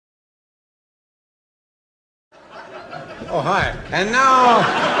Oh, hi. And now,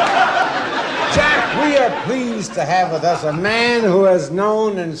 Jack, we are pleased to have with us a man who has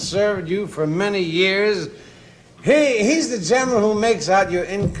known and served you for many years. He's the gentleman who makes out your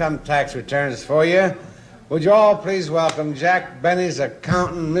income tax returns for you. Would you all please welcome Jack Benny's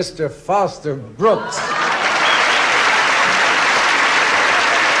accountant, Mr. Foster Brooks.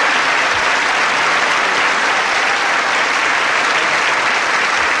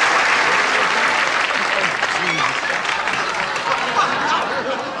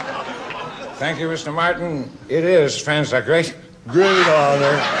 Thank you, Mr. Martin. It is, friends, a great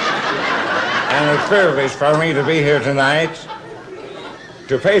honor and a privilege for me to be here tonight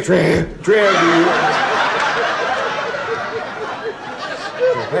to pay tribute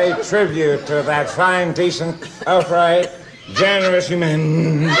to that fine, decent, upright, generous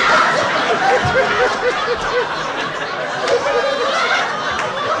human.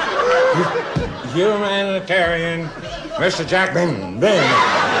 Humanitarian, Mr. Jack Benny.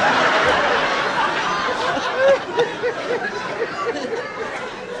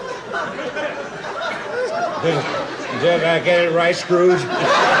 Did I get it right, Scrooge?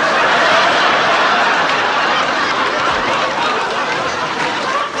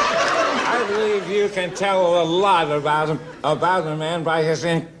 I believe you can tell a lot about the man by his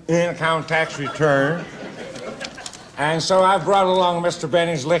income tax return. And so I brought along Mr.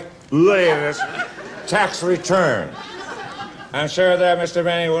 Benny's latest tax return. I'm sure that Mr.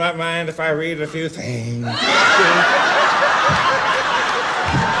 Benny will not mind if I read a few things.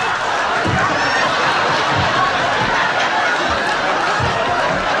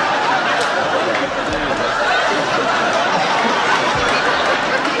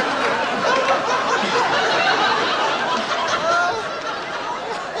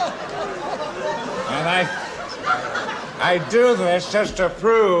 I do this just to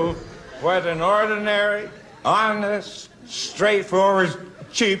prove what an ordinary, honest, straightforward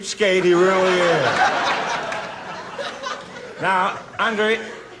cheapskate he really is. Now, under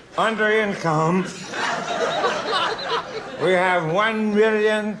income, we have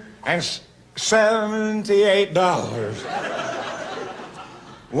 $1,078.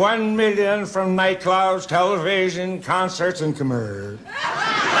 $1 million from nightclubs, television, concerts, and commercials.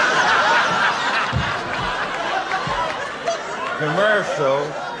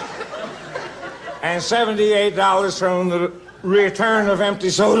 And $78 from the return of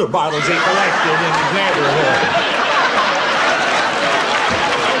empty soda bottles he collected in his neighborhood.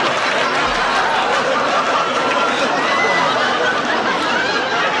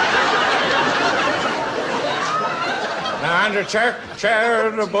 Now, under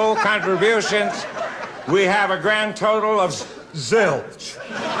charitable contributions, we have a grand total of zilch.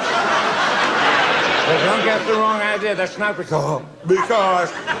 But don't get the wrong idea. That's not because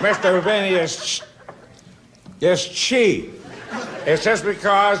Mr. Benny is cheap. It's just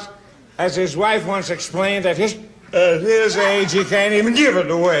because, as his wife once explained, at his age, he can't even give it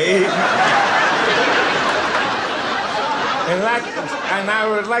away. And I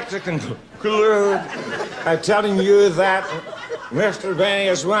would like to conclude by telling you that Mr. Benny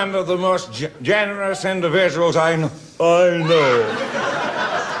is one of the most generous individuals I know.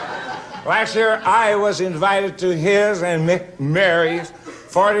 Last year, I was invited to his and Mary's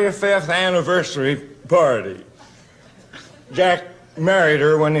 45th anniversary party. Jack married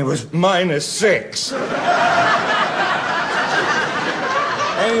her when he was -6.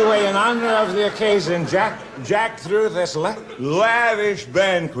 Anyway, in honor of the occasion, Jack threw this lavish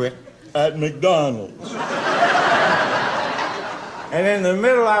banquet at McDonald's. And in the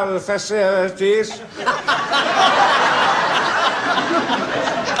middle of the festivities,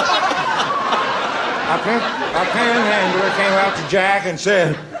 a panhandler came out to Jack and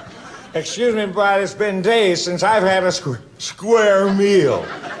said, "Excuse me, but it's been days since I've had a square meal."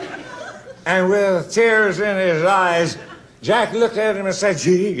 And with tears in his eyes, Jack looked at him and said,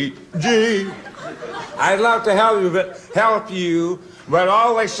 Gee, I'd love to help you, but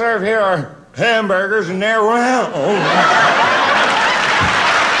all they serve here are hamburgers and they're round."